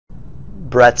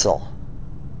Bretzel.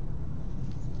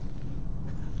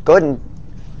 Go ahead and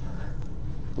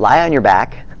lie on your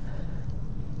back.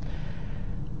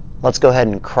 Let's go ahead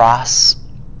and cross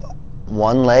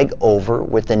one leg over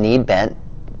with the knee bent.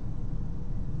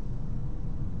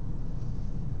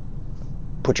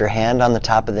 Put your hand on the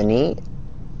top of the knee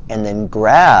and then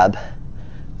grab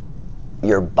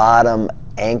your bottom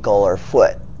ankle or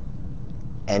foot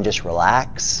and just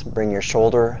relax. Bring your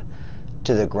shoulder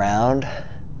to the ground.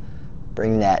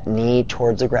 Bring that knee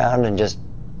towards the ground and just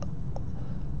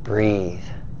breathe.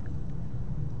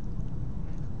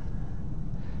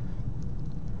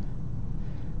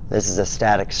 This is a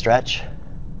static stretch.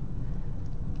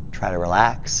 Try to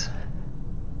relax.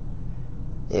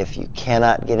 If you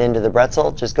cannot get into the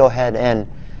Bretzel, just go ahead and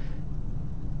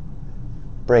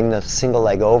bring the single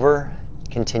leg over.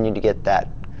 Continue to get that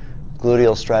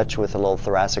gluteal stretch with a little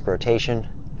thoracic rotation.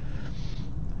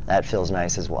 That feels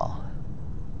nice as well.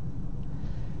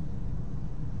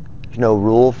 There's no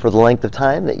rule for the length of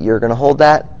time that you're going to hold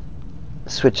that.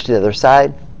 Switch to the other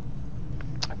side.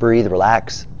 Breathe,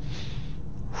 relax.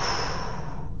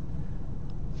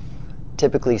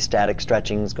 Typically, static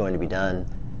stretching is going to be done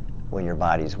when your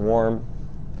body's warm.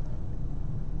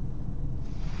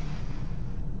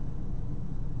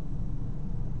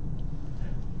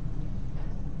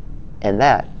 And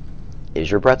that is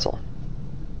your Bretzel.